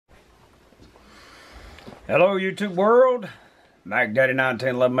Hello YouTube world, Mac Daddy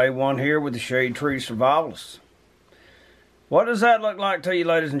 91011A1 here with the Shade Tree Survivalists. What does that look like to you,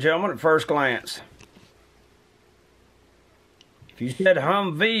 ladies and gentlemen, at first glance? If you said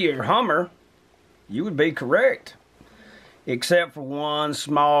Humvee or Hummer, you would be correct. Except for one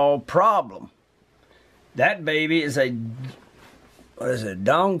small problem. That baby is a,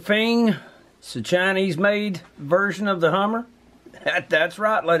 Dongfeng? It's a Chinese-made version of the Hummer. That's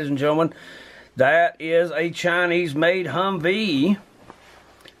right, ladies and gentlemen. That is a Chinese-made Humvee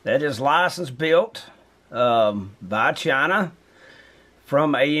that is licensed built by China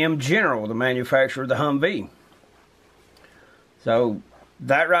from AM General, the manufacturer of the Humvee. So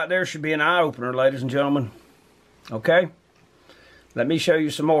that right there should be an eye-opener, ladies and gentlemen. Okay? Let me show you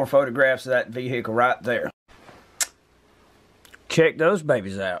some more photographs of that vehicle right there. Check those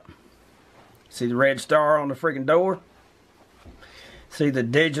babies out. See the red star on the freaking door? See the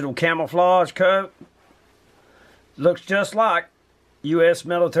digital camouflage coat? Looks just like U.S.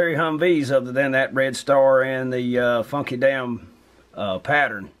 military Humvees, other than that red star and the funky damn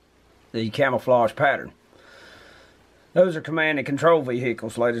pattern, the camouflage pattern. Those are command and control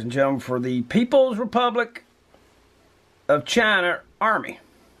vehicles, ladies and gentlemen, for the People's Republic of China Army.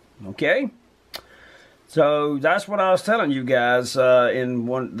 Okay? So that's what I was telling you guys in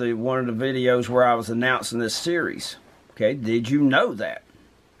one of the videos where I was announcing this series. Okay, did you know that?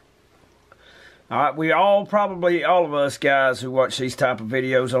 Alright, we all of us guys who watch these type of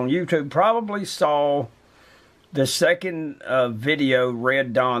videos on YouTube probably saw the second video,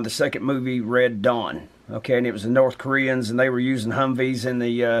 Red Dawn, the second movie, Red Dawn. Okay, and it was the North Koreans, and they were using Humvees in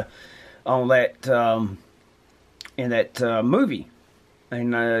the movie.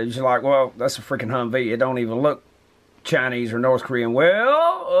 And you're like, well, that's a freaking Humvee. It don't even look Chinese or North Korean.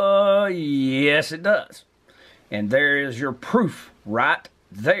 Well, yes it does. And there is your proof right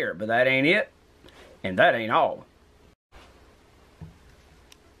there. But that ain't it. And that ain't all.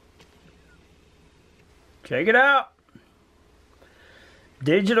 Check it out.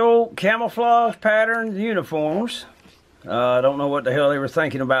 Digital camouflage pattern uniforms. I don't know what the hell they were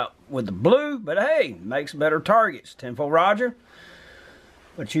thinking about with the blue. But hey, makes better targets. 10-4 Roger.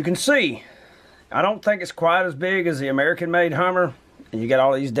 But you can see, I don't think it's quite as big as the American-made Hummer. And you got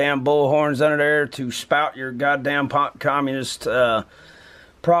all these damn bullhorns under there to spout your goddamn communist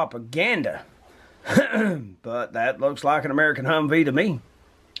propaganda. But that looks like an American Humvee to me.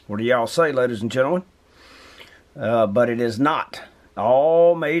 What do y'all say, ladies and gentlemen? But it is not.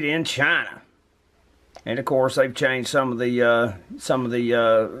 All made in China. And of course, they've changed some of the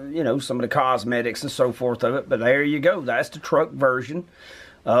cosmetics and so forth of it. But there you go. That's the truck version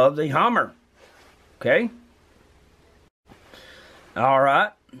of the Hummer. Okay.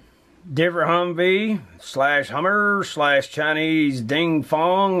 Alright, different Humvee / Hummer / Chinese Ding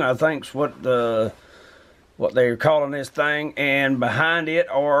Fong, I think's what they're calling this thing. And behind it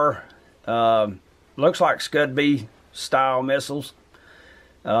are looks like Scud B style missiles,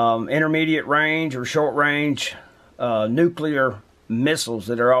 intermediate range or short range nuclear missiles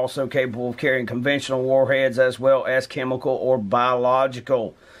that are also capable of carrying conventional warheads as well as chemical or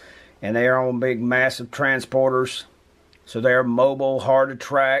biological. And they are on big massive transporters. So they're mobile, hard to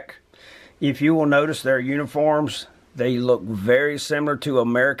track. If you will notice their uniforms, they look very similar to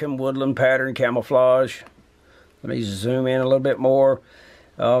American woodland pattern camouflage. Let me zoom in a little bit more.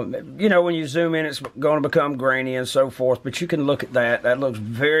 You know, when you zoom in, it's going to become grainy and so forth. But you can look at that. That looks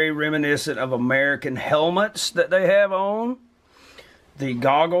very reminiscent of American helmets that they have on. The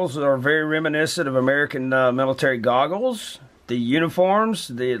goggles are very reminiscent of American military goggles. The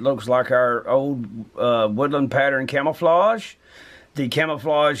uniforms, it looks like our old woodland pattern camouflage. The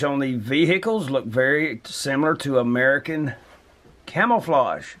camouflage on the vehicles look very similar to American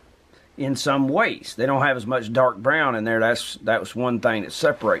camouflage in some ways. They don't have as much dark brown in there. That was one thing that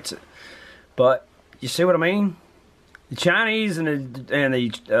separates it. But you see what I mean? The Chinese and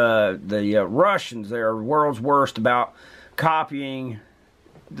the Russians, they are world's worst about copying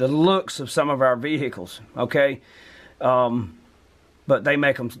the looks of some of our vehicles. Okay. But they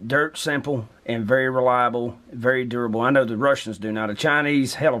make them dirt simple and very reliable, very durable. I know the Russians do. Now the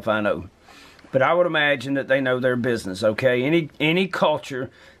Chinese, hell if I know. But I would imagine that they know their business, okay? Any culture,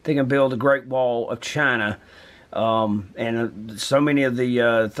 they can build a Great Wall of China. And so many of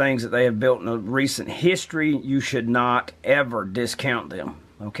the things that they have built in the recent history, you should not ever discount them,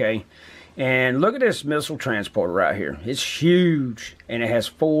 okay? And look at this missile transporter right here. It's huge, and it has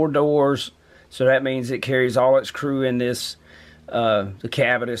 4 doors. So that means it carries all its crew in this the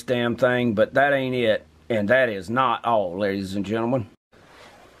cab of this damn thing. But that ain't it, and that is not all, ladies and gentlemen.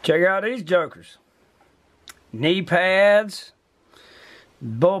 Check out these jokers. Knee pads,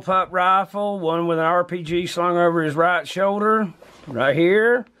 bullpup rifle, one with an RPG slung over his right shoulder, right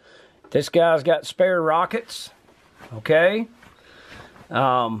here. This guy's got spare rockets, okay.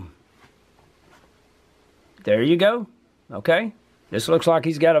 There you go, okay. This looks like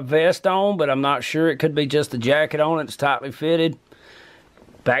he's got a vest on, but I'm not sure. It could be just a jacket on it. It's tightly fitted.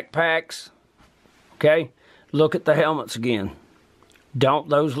 Backpacks, okay. Look at the helmets again. Don't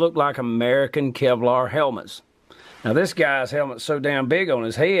those look like American Kevlar helmets? Now this guy's helmet's so damn big on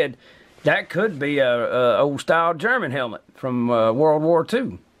his head, that could be a old style German helmet from World War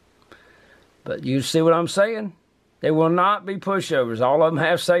II. But you see what I'm saying? They will not be pushovers. All of them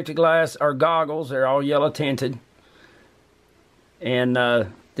have safety glass or goggles. They're all yellow tinted. And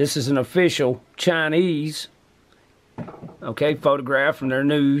this is an official Chinese, okay, photograph from their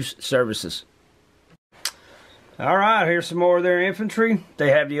news services. All right, here's some more of their infantry. They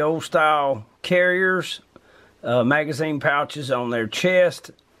have the old style carriers, magazine pouches on their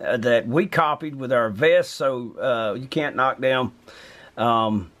chest that we copied with our vests, so you can't knock them.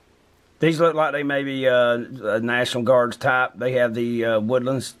 These look like they may be a National Guard's type. They have the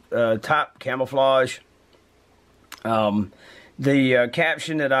Woodlands type camouflage. The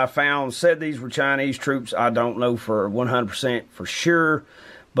caption that I found said these were Chinese troops. I don't know for 100% for sure,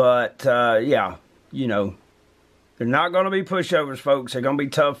 but yeah, you know, they're not going to be pushovers, folks. They're going to be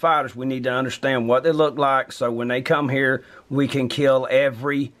tough fighters. We need to understand what they look like, so when they come here, we can kill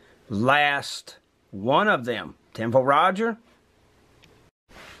every last one of them. Temple Roger.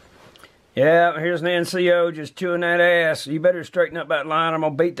 Yeah, here's an NCO just chewing that ass. You better straighten up that line. I'm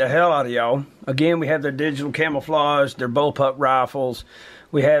going to beat the hell out of y'all. Again, we have their digital camouflage, their bullpup rifles.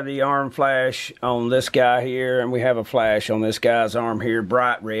 We have the arm flash on this guy here, and we have a flash on this guy's arm here,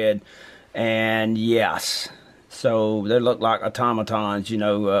 bright red. And yes, so they look like automatons, you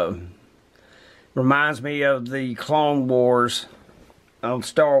know. Reminds me of the Clone Wars on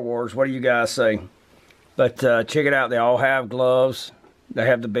Star Wars. What do you guys say? But check it out. They all have gloves. They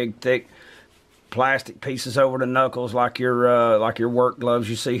have the big, thick plastic pieces over the knuckles like your work gloves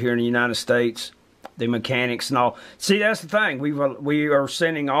you see here in the United States. The mechanics and all. See, that's the thing. We are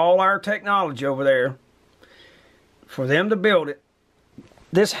sending all our technology over there for them to build it.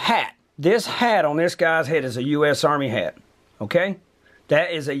 This hat on this guy's head is a U.S. Army hat. Okay?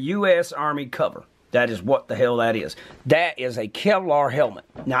 That is a U.S. Army cover. That is what the hell that is. That is a Kevlar helmet.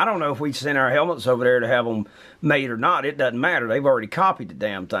 Now, I don't know if we send our helmets over there to have them made or not. It doesn't matter. They've already copied the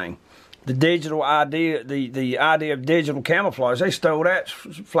damn thing. The digital idea, the idea of digital camouflage, they stole that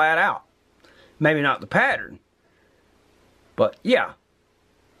flat out. Maybe not the pattern. But, yeah.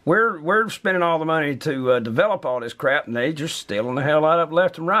 We're spending all the money to develop all this crap, and they just stealing the hell out of it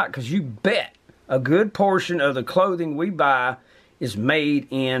left and right. Because you bet a good portion of the clothing we buy is made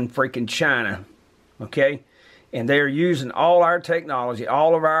in freaking China. Okay? And they're using all our technology,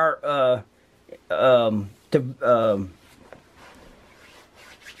 all of our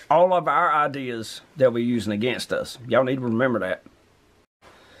all of our ideas that we're using against us. Y'all need to remember that.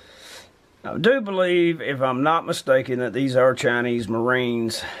 I do believe, if I'm not mistaken, that these are Chinese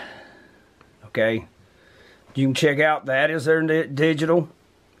Marines. Okay? You can check out, that is their digital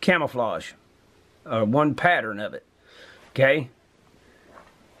camouflage. One pattern of it. Okay?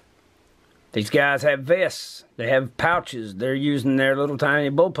 These guys have vests. They have pouches. They're using their little tiny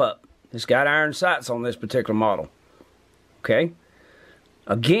bullpup. It's got iron sights on this particular model. Okay?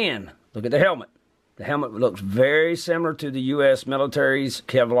 Again, look at the helmet. The helmet looks very similar to the U.S. military's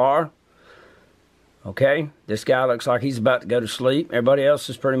Kevlar. Okay? This guy looks like he's about to go to sleep. Everybody else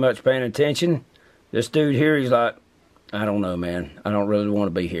is pretty much paying attention. This dude here, he's like, I don't know, man. I don't really want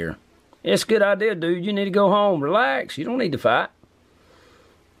to be here. It's a good idea, dude. You need to go home. Relax. You don't need to fight.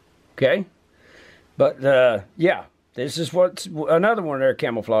 Okay? But, yeah. This is what another one of their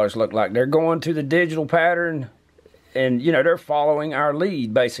camouflage look like. They're going to the digital pattern, and, you know, they're following our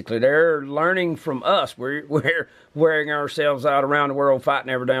lead, basically. They're learning from us. We're wearing ourselves out around the world fighting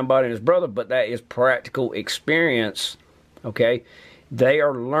every damn body and his brother, but that is practical experience, okay? They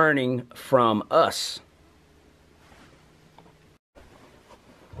are learning from us.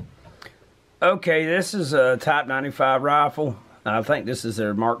 Okay, this is a Type 95 rifle. I think this is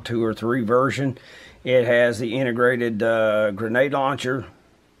their Mark II or III version. It has the integrated grenade launcher.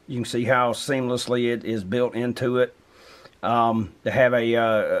 You can see how seamlessly it is built into it. They have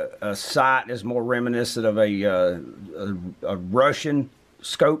a sight that's more reminiscent of a Russian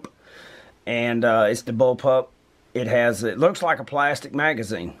scope, and it's the bullpup. It looks like a plastic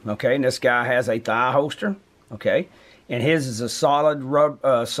magazine. Okay, and this guy has a thigh holster. Okay, and his is a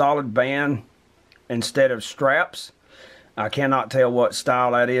solid band instead of straps. I cannot tell what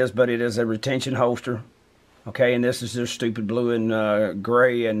style that is, but it is a retention holster. Okay, and this is their stupid blue and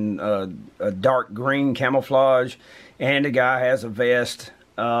gray and a dark green camouflage. And the guy has a vest.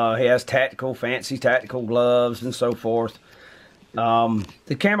 He has fancy tactical gloves and so forth.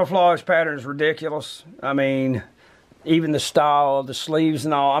 The camouflage pattern is ridiculous. I mean, even the style of the sleeves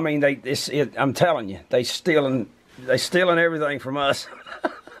and all. I mean, I'm telling you, they stealing everything from us.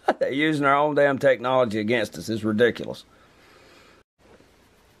 They're using our own damn technology against us. It's ridiculous.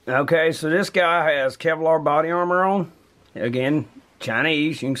 Okay, so this guy has Kevlar body armor on. Again,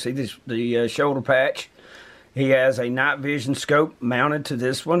 Chinese. You can see the shoulder patch. He has a night vision scope mounted to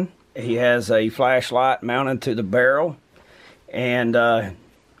this one. He has a flashlight mounted to the barrel. And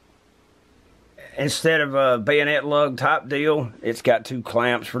instead of a bayonet lug type deal, it's got 2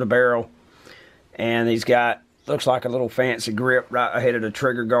 clamps for the barrel. And he's got, looks like a little fancy grip right ahead of the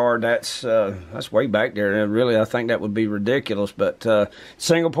trigger guard. That's way back there. And really, I think that would be ridiculous. But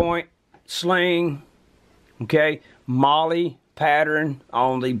single point sling, okay, Molly pattern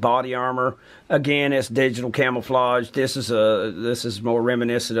on the body armor. Again, it's digital camouflage. This is more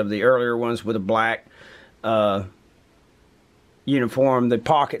reminiscent of the earlier ones with a black uniform. The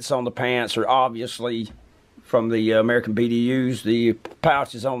pockets on the pants are obviously from the American BDUs. The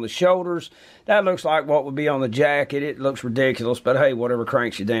pouches on the shoulders, that looks like what would be on the jacket. It looks ridiculous, but hey, whatever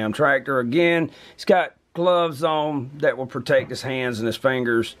cranks your damn tractor. Again, it's got gloves on that will protect his hands and his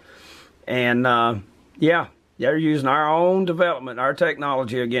fingers. And yeah, they're using our own development, our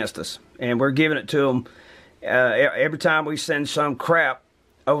technology against us. And we're giving it to them. Every time we send some crap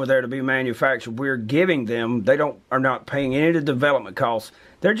over there to be manufactured, we're giving them, are not paying any of the development costs.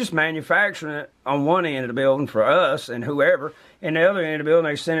 They're just manufacturing it on one end of the building for us and whoever, and the other end of the building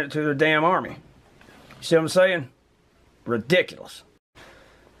they send it to their damn army. You see what I'm saying? Ridiculous.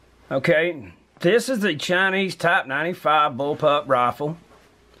 Okay, this is the Chinese Type 95 bullpup rifle.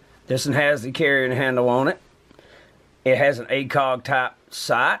 This one has the carrying handle on it. It has an ACOG type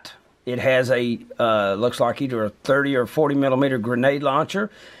sight. It has a, looks like either a 30 or 40 millimeter grenade launcher.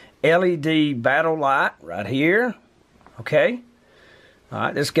 LED battle light right here. Okay. All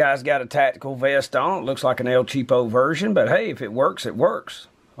right, this guy's got a tactical vest on. It looks like an El Cheapo version, but hey, if it works, it works.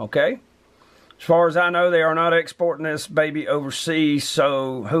 Okay. As far as I know, they are not exporting this baby overseas,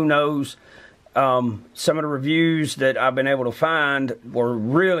 so who knows. Some of the reviews that I've been able to find were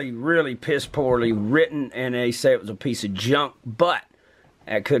really, really piss poorly written, and they say it was a piece of junk, but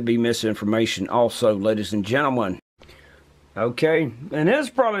that could be misinformation also, ladies and gentlemen. Okay, and this is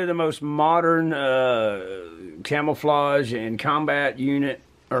probably the most modern camouflage and combat unit,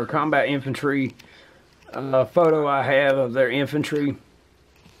 or combat infantry photo I have of their infantry.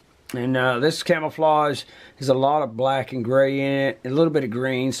 And this camouflage has a lot of black and gray in it, a little bit of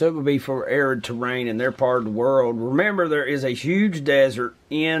green, so it would be for arid terrain in their part of the world. Remember, there is a huge desert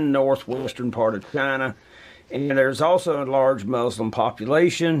in northwestern part of China, and there's also a large Muslim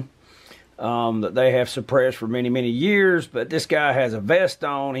population that they have suppressed for many, many years. But this guy has a vest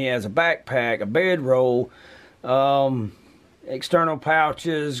on, he has a backpack, a bedroll, external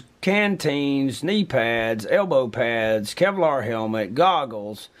pouches, canteens, knee pads, elbow pads, Kevlar helmet,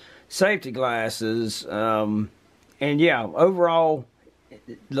 goggles, safety glasses, and yeah, overall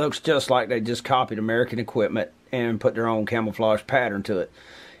it looks just like they just copied American equipment and put their own camouflage pattern to it.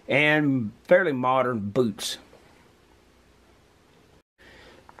 And fairly modern boots.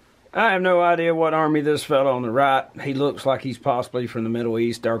 I have no idea what army this fellow on the right. He looks like he's possibly from the Middle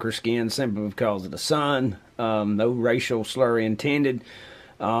East, darker skin, simply because of the sun. No racial slur intended.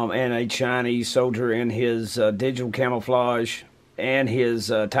 And a Chinese soldier in his digital camouflage and his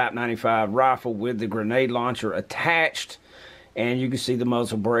Type 95 rifle with the grenade launcher attached. And you can see the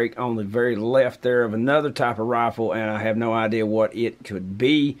muzzle brake on the very left there of another type of rifle, and I have no idea what it could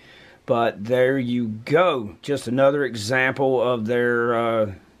be. But there you go. Just another example of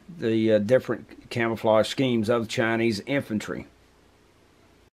their the different camouflage schemes of the Chinese infantry.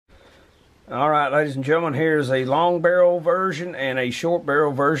 Alright, ladies and gentlemen, here's a long barrel version and a short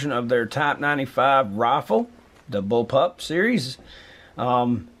barrel version of their Type 95 rifle, the Bullpup series.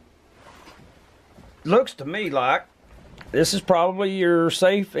 Looks to me like this is probably your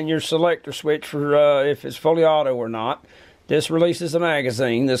safe and your selector switch for if it's fully auto or not. This releases a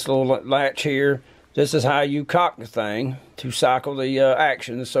magazine, this little latch here. This is how you cock the thing to cycle the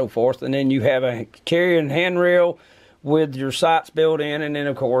action and so forth. And then you have a carrying handrail with your sights built in. And then,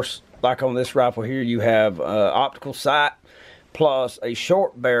 of course, like on this rifle here, you have optical sight plus a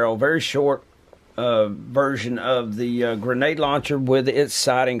short barrel, very short version of the grenade launcher with its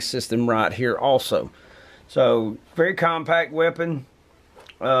sighting system right here also. So, very compact weapon.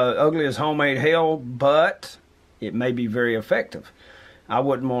 Ugly as homemade hell, but it may be very effective. I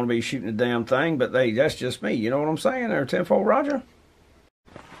wouldn't want to be shooting the damn thing, but that's just me. You know what I'm saying there, Tenfold Roger?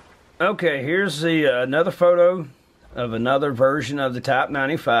 Okay, here's another photo of another version of the Type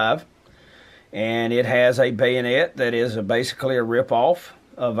 95. And it has a bayonet that is basically a rip-off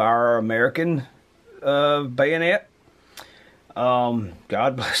of our American bayonet. God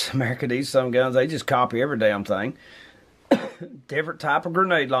bless America, these some guns, they just copy every damn thing. Different type of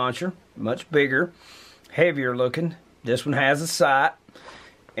grenade launcher, much bigger, heavier looking. This one has a sight,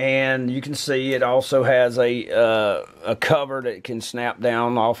 and you can see it also has a cover that can snap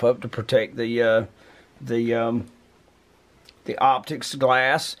down off up to protect the optics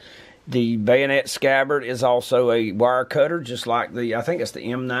glass. The bayonet scabbard is also a wire cutter, just like I think it's the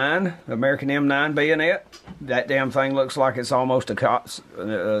M9, American M9 bayonet. That damn thing looks like it's almost an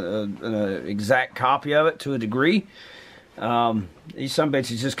exact copy of it to a degree. These some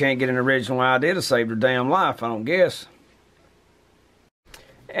bitches just can't get an original idea to save their damn life, I don't guess.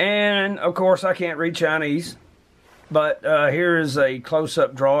 And, of course, I can't read Chinese, but here is a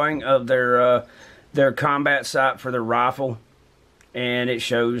close-up drawing of their combat sight for their rifle. And it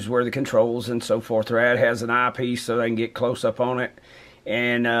shows where the controls and so forth are at. It has an eyepiece so they can get close up on it.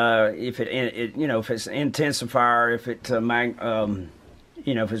 And if if it's intensifier, if it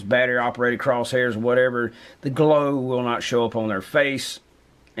if it's battery operated crosshairs or whatever, the glow will not show up on their face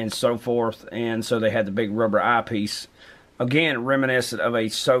and so forth. And so they had the big rubber eyepiece, again reminiscent of a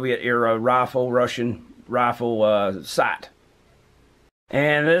Soviet era rifle, Russian rifle sight.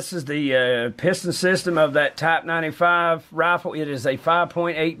 And this is the piston system of that Type 95 rifle. It is a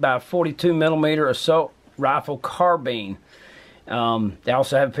 5.8 by 42 millimeter assault rifle carbine. They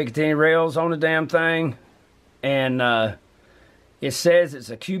also have Picatinny rails on the damn thing. And it says it's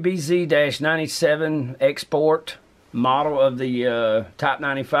a QBZ-97 export model of the Type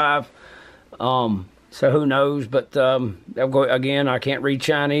 95. So who knows, but again, I can't read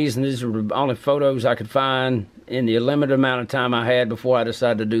Chinese, and these are the only photos I could find in the limited amount of time I had before I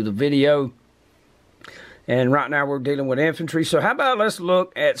decided to do the video. And right now we're dealing with infantry, so how about let's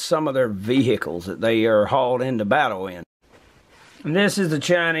look at some of their vehicles that they are hauled into battle in. And this is the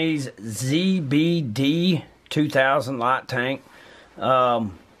Chinese ZBD 2000 light tank.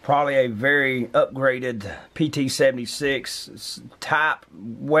 Probably a very upgraded PT-76 type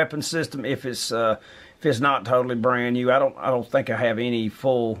weapon system if it's not totally brand new. I don't think I have any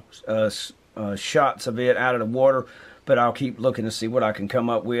full shots of it out of the water, but I'll keep looking to see what I can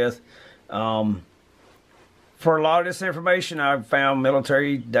come up with. For a lot of this information, I've found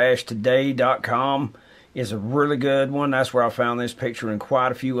military-today.com is a really good one. That's where I found this picture and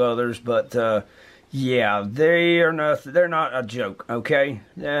quite a few others, but yeah, they're not a joke, okay?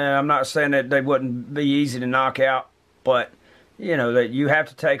 I'm not saying that they wouldn't be easy to knock out, but you know that you have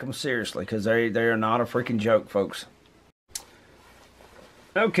to take them seriously because they are not a freaking joke, folks.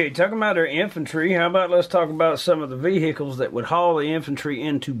 Okay, talking about their infantry, how about let's talk about some of the vehicles that would haul the infantry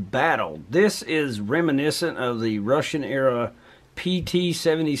into battle. This is reminiscent of the Russian era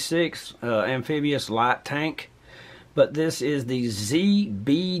PT-76 amphibious light tank, but this is the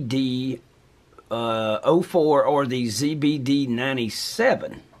ZBD 04 or the ZBD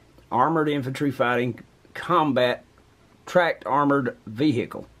 97 armored infantry fighting combat tracked armored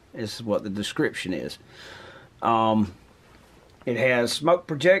vehicle is what the description is. It has smoke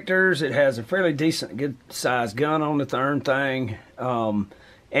projectors. It has a fairly decent, good sized gun on the darn thing, and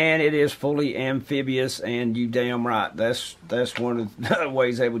it is fully amphibious. And you damn right, that's one of the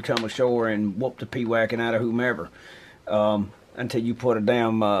ways they would come ashore and whoop the pee-whacking out of whomever, until you put a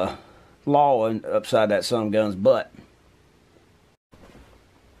damn law upside that son gun's butt.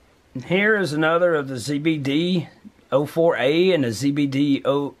 And here is another of the ZBD 04A and the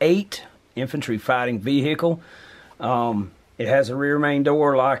ZBD 08 infantry fighting vehicle. It has a rear main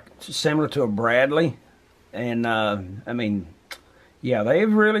door similar to a Bradley, and I mean, yeah,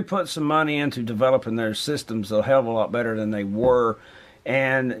 they've really put some money into developing their systems a hell of a lot better than they were.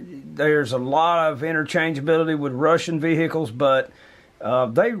 And there's a lot of interchangeability with Russian vehicles, but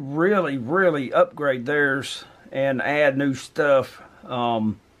they really upgrade theirs and add new stuff.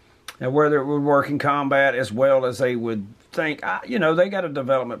 And whether it would work in combat as well as they would think, you know, they got a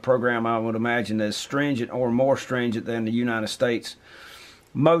development program, I would imagine, that's stringent or more stringent than the United States.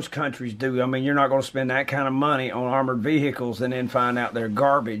 Most countries do. I mean, you're not going to spend that kind of money on armored vehicles and then find out they're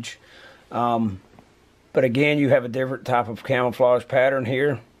garbage. But again, you have a different type of camouflage pattern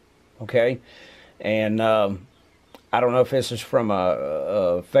here, okay? And I don't know if this is from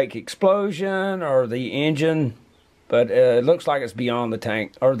a fake explosion or the engine, but it looks like it's beyond the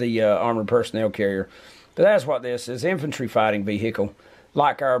tank or the armored personnel carrier. But that's what this is, infantry fighting vehicle,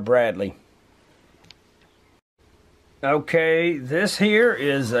 like our Bradley. Okay, this here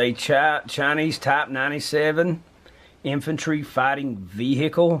is a Chinese Type 97 infantry fighting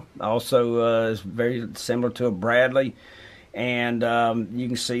vehicle. Also is very similar to a Bradley. And you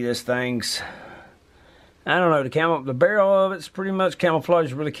can see this thing's, I don't know, the barrel of it's pretty much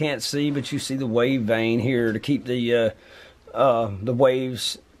camouflage. You really can't see, but you see the wave vane here to keep the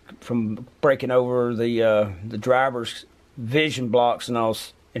waves from breaking over the driver's vision blocks and all.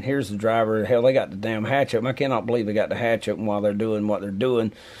 And here's the driver. Hell, they got the damn hatch open. I cannot believe they got the hatch open while they're doing what they're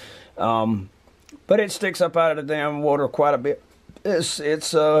doing. But it sticks up out of the damn water quite a bit.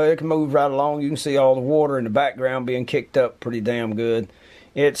 It can move right along. You can see all the water in the background being kicked up pretty damn good.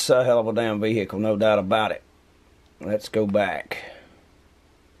 It's a hell of a damn vehicle, no doubt about it. Let's go back.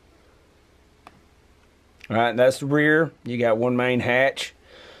 All right, that's the rear. You got one main hatch,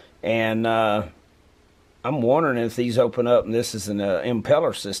 and I'm wondering if these open up, and this is an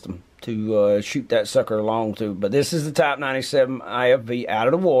impeller system to shoot that sucker along to. But this is the Type 97 IFV out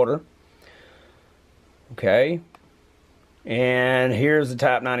of the water. Okay. And here's the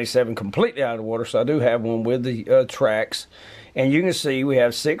Type 97 completely out of the water. So I do have one with the tracks. And you can see we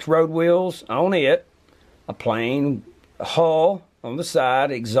have 6 road wheels on it. A plain hull on the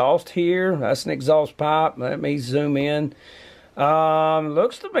side. Exhaust here. That's an exhaust pipe. Let me zoom in.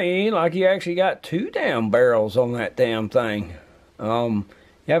 Looks to me like you actually got 2 damn barrels on that damn thing. You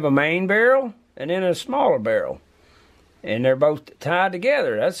have a main barrel and then a smaller barrel. And they're both tied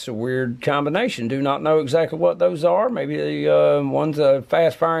together. That's a weird combination. Do not know exactly what those are. Maybe the one's a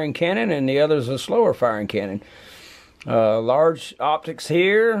fast-firing cannon and the other's a slower-firing cannon. Large optics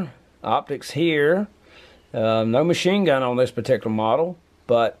here. No machine gun on this particular model,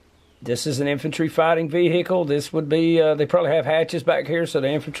 but this is an infantry fighting vehicle. This would be, they probably have hatches back here so the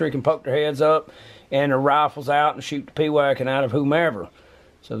infantry can poke their heads up and their rifles out and shoot the pee-whacking out of whomever.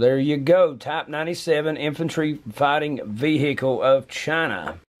 So there you go, Type 97 infantry fighting vehicle of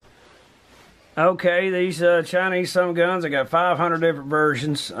China. Okay, these Chinese some guns, I got 500 different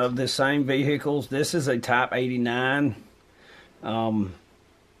versions of the same vehicles. This is a Type 89. You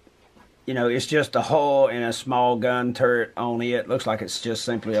know, it's just a hull and a small gun turret on it. Looks like it's just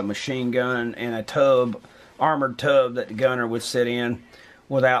simply a machine gun and a tub, armored tub that the gunner would sit in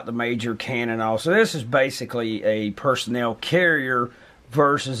without the major cannon on. So this is basically a personnel carrier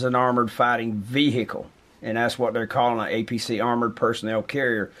versus an armored fighting vehicle. And that's what they're calling an APC, armored personnel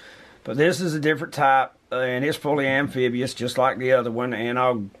carrier. But this is a different type, and it's fully amphibious, just like the other one.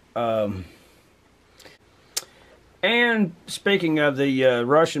 And and speaking of the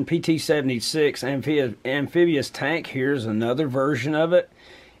Russian PT-76 amphibious tank, here's another version of it.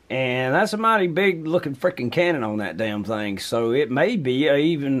 And that's a mighty big looking freaking cannon on that damn thing. So it may be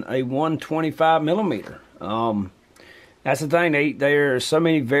even a 125 millimeter. That's the thing. There are so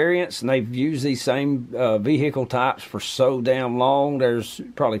many variants, and they've used these same vehicle types for so damn long. There's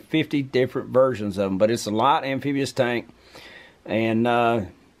probably 50 different versions of them, but it's a light amphibious tank. And I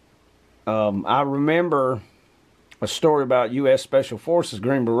remember a story about U.S. Special Forces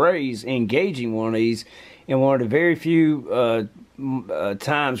Green Berets engaging one of these in one of the very few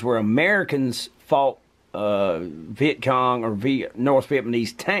times where Americans fought Viet Cong or North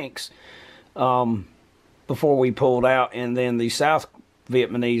Vietnamese tanks before we pulled out, and then the South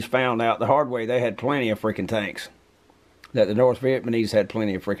Vietnamese found out the hard way they had plenty of freaking tanks. That the North Vietnamese had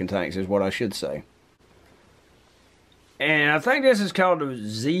plenty of freaking tanks is what I should say. And I think this is called the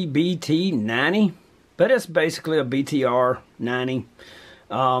ZBT-90, but it's basically a BTR-90.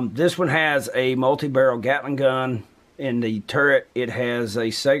 This one has a multi-barrel Gatling gun in the turret. It has a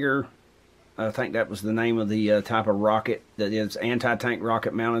Sager, I think that was the name of the type of rocket, that is anti-tank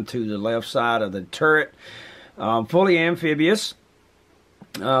rocket mounted to the left side of the turret. Fully amphibious.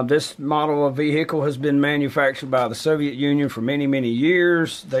 This model of vehicle has been manufactured by the Soviet Union for many, many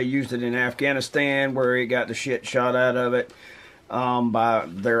years. They used it in Afghanistan, where it got the shit shot out of it by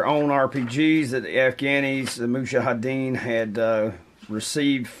their own RPGs that the Afghanis, the Mujahideen, had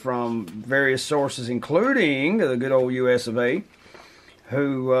received from various sources, including the good old US of A,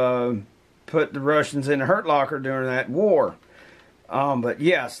 who put the Russians in a hurt locker during that war. But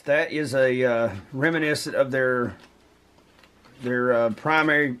yes, that is a reminiscent of their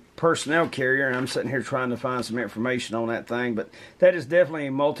primary personnel carrier, and I'm sitting here trying to find some information on that thing. But that is definitely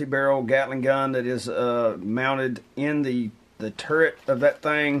a multi-barrel Gatling gun that is mounted in the turret of that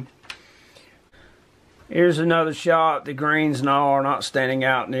thing. Here's another shot. The greens and all are not standing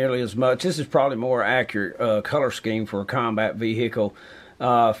out nearly as much. This is probably more accurate color scheme for a combat vehicle.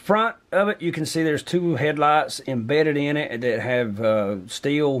 Front of it, you can see there's 2 headlights embedded in it that have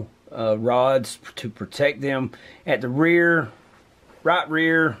steel rods to protect them. At the rear, right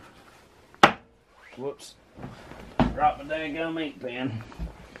rear, whoops. Drop my daggum ink pen.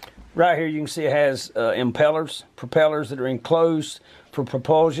 Right here you can see it has propellers that are enclosed for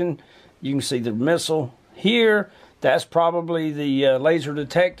propulsion. You can see the missile here. That's probably the laser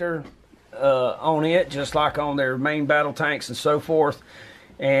detector on it, just like on their main battle tanks and so forth.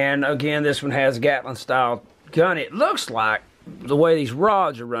 And again, this one has a Gatling style gun. It looks like, the way these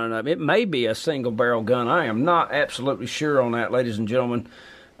rods are running up, it may be a single barrel gun. I am not absolutely sure on that, ladies and gentlemen.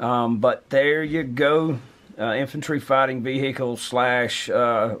 But there you go. Infantry fighting vehicle slash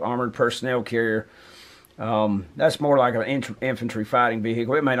armored personnel carrier. That's more like an infantry fighting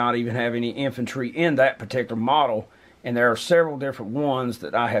vehicle. It may not even have any infantry in that particular model. And there are several different ones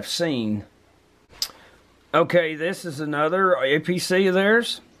that I have seen. Okay, this is another APC of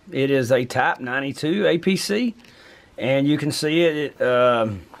theirs. It is a Type 92 APC. And you can see it,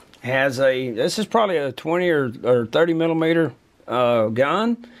 has this is probably a 20 or 30 millimeter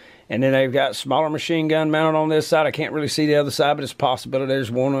gun. And then they've got smaller machine gun mounted on this side. I can't really see the other side, but it's a possibility there's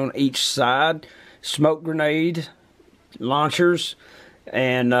one on each side. Smoke grenade launchers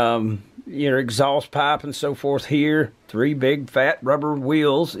and your exhaust pipe and so forth here. 3 big fat rubber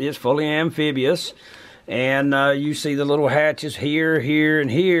wheels. It's fully amphibious. And you see the little hatches here, here,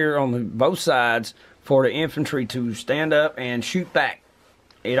 and here on both sides for the infantry to stand up and shoot back.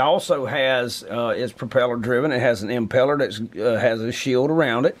 It also has, it's propeller driven. It has an impeller that has a shield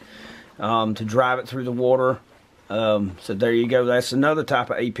around it to drive it through the water. So there you go. That's another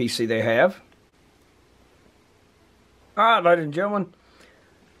type of APC they have. Alright, ladies and gentlemen.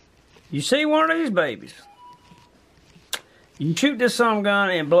 You see one of these babies. You can shoot this some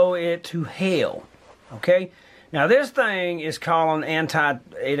gun and blow it to hell. Okay? Now this thing is calling a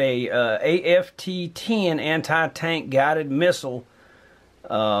AFT-10 anti-tank guided missile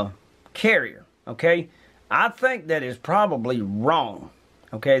carrier. Okay, I think that is probably wrong.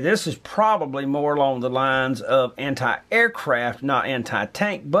 Okay, this is probably more along the lines of anti-aircraft, not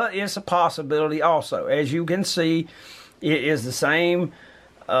anti-tank, but it's a possibility also. As you can see, it is the same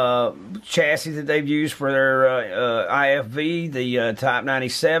chassis that they've used for their IFV, the Type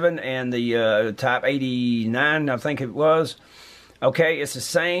 97 and the Type 89, I think it was. Okay, it's the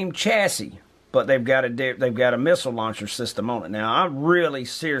same chassis, but they've got a missile launcher system on it. Now, I really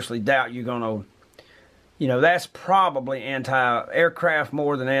seriously doubt you're gonna, that's probably anti-aircraft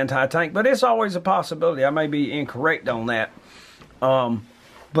more than anti-tank, but it's always a possibility. I may be incorrect on that.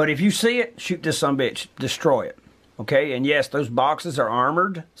 But if you see it, shoot this sumbitch, destroy it. Okay, and yes, those boxes are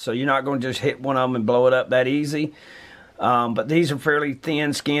armored, so you're not going to just hit one of them and blow it up that easy. But these are fairly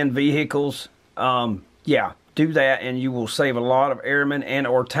thin-skinned vehicles. Yeah, do that, and you will save a lot of airmen and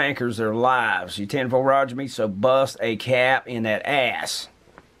or tankers their lives. You 10-4 Roger me, so bust a cap in that ass.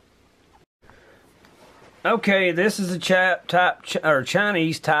 Okay, this is a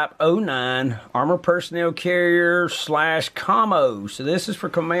Chinese Type 09 armored personnel carrier slash commo. So this is for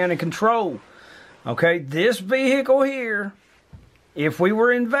command and control. Okay, this vehicle here, if we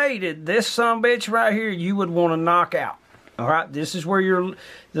were invaded, this sumbitch right here, you would want to knock out. All right, this is where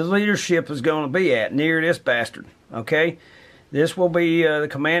the leadership is going to be at, near this bastard. Okay, this will be the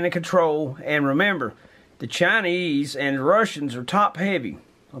command and control. And remember, the Chinese and the Russians are top heavy.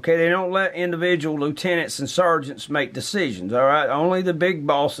 Okay, they don't let individual lieutenants and sergeants make decisions. All right, only the big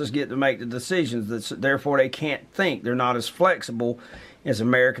bosses get to make the decisions. Therefore, they can't think. They're not as flexible as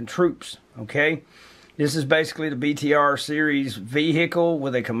American troops. Okay, this is basically the BTR series vehicle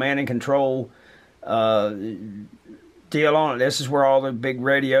with a command and control deal on it. This is where all the big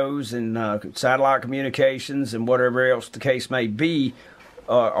radios and satellite communications and whatever else the case may be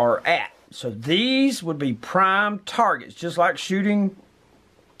are at. So these would be prime targets, just like shooting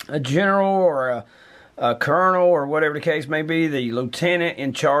a general or a colonel or whatever the case may be, the lieutenant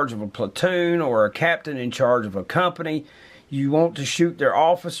in charge of a platoon or a captain in charge of a company. You want to shoot their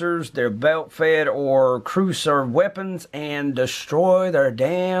officers, their belt-fed or crew-served weapons, and destroy their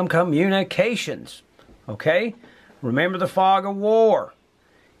damn communications. Okay? Remember the fog of war.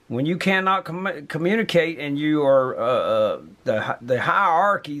 When you cannot communicate and you are the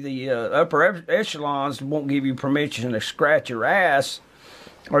hierarchy, the upper echelons won't give you permission to scratch your ass,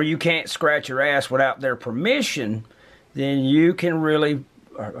 or you can't scratch your ass without their permission, then you can really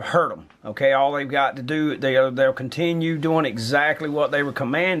hurt them. Okay, all they've got to do, they'll continue doing exactly what they were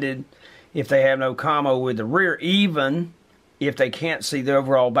commanded if they have no commo with the rear, even if they can't see the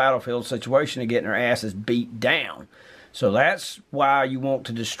overall battlefield situation and getting their asses beat down. So that's why you want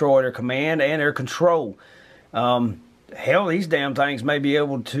to destroy their command and their control. Hell, these damn things may be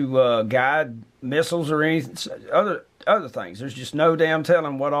able to guide missiles or any other things. There's just no damn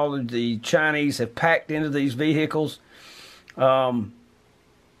telling what all of the Chinese have packed into these vehicles.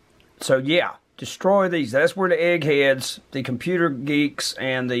 So yeah, Destroy these. That's where the eggheads, the computer geeks,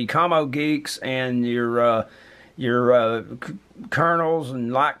 and the commo geeks, and your colonels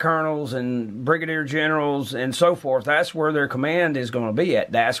and light colonels and brigadier generals and so forth, that's where their command is going to be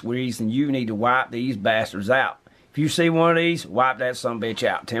at. That's the reason you need to wipe these bastards out. If you see one of these, wipe that sumbitch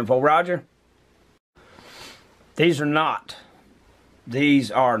out. 10-4 Roger. These are not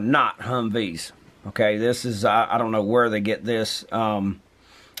Humvees. Okay, this is, I don't know where they get this,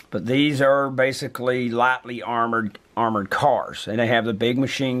 but these are basically lightly armored cars. And they have the big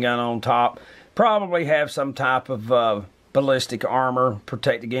machine gun on top. Probably have some type of ballistic armor,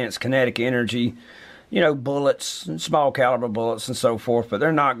 protect against kinetic energy, you know, bullets, small caliber bullets and so forth. But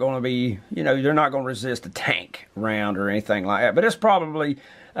they're not going to be, you know, they're not going to resist a tank round or anything like that. But it's probably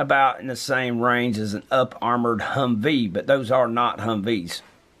about in the same range as an up-armored Humvee. But those are not Humvees.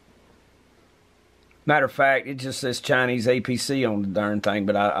 Matter of fact, it just says Chinese APC on the darn thing,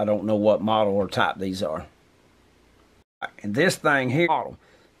 but I don't know what model or type these are. And this thing here, model.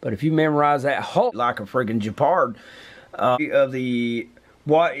 But if you memorize that whole, like a freaking Gepard, of the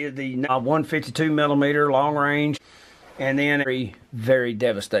 152 millimeter long range, and then very, very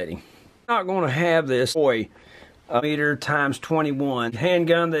devastating. Not going to have this meter times 21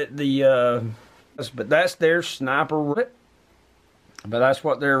 handgun that but that's their sniper. But that's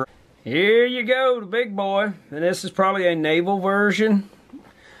what they're. Here you go, the big boy, and this is probably a naval version.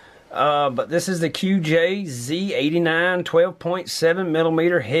 But this is the QJ Z89 12.7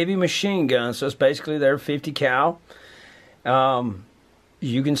 millimeter heavy machine gun. So it's basically their 50 cal.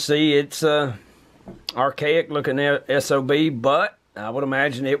 You can see it's archaic looking SOB, but I would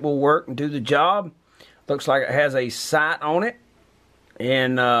imagine it will work and do the job. Looks like it has a sight on it.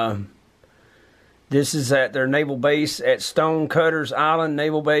 And this is at their naval base at Stonecutters Island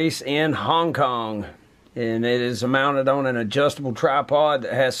Naval Base in Hong Kong. And it is mounted on an adjustable tripod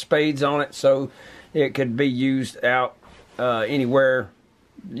that has spades on it, so it could be used out anywhere.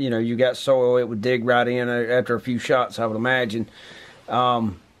 You know, you got soil, it would dig right in after a few shots, I would imagine.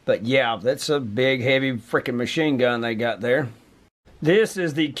 But yeah, that's a big, heavy freaking machine gun they got there. This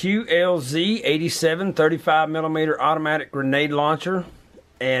is the QLZ 87 35 millimeter automatic grenade launcher,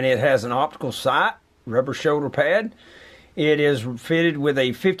 and it has an optical sight, rubber shoulder pad. It is fitted with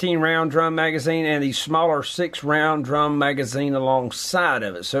a 15-round drum magazine and the smaller 6-round drum magazine alongside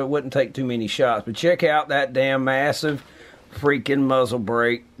of it, so it wouldn't take too many shots. But check out that damn massive freaking muzzle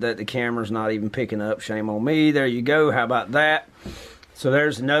brake that the camera's not even picking up. Shame on me. There you go. How about that? So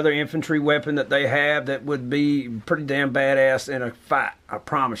there's another infantry weapon that they have that would be pretty damn badass in a fight, I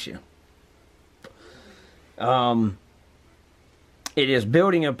promise you. It is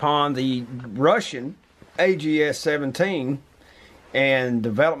building upon the Russian AGS-17 and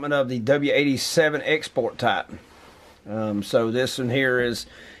development of the W-87 export type. So this one here is,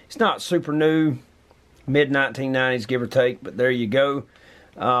 it's not super new, mid-1990s give or take, but there you go.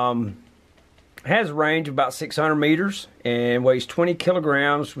 Has a range of about 600 meters and weighs 20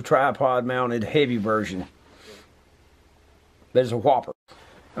 kilograms with tripod mounted heavy version. There's a whopper.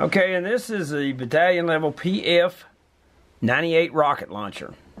 Okay, and this is a battalion level PF-98 rocket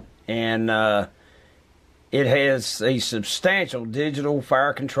launcher. And it has a substantial digital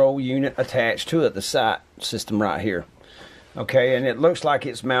fire control unit attached to it, the sight system right here. Okay, and it looks like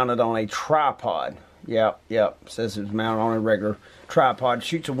it's mounted on a tripod. Yep, it says it's mounted on a regular tripod.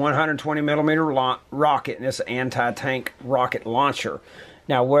 Shoots a 120 millimeter rocket, and it's an anti-tank rocket launcher.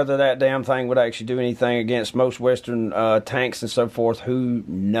 Now, whether that damn thing would actually do anything against most Western tanks and so forth, who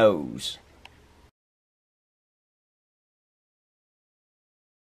knows?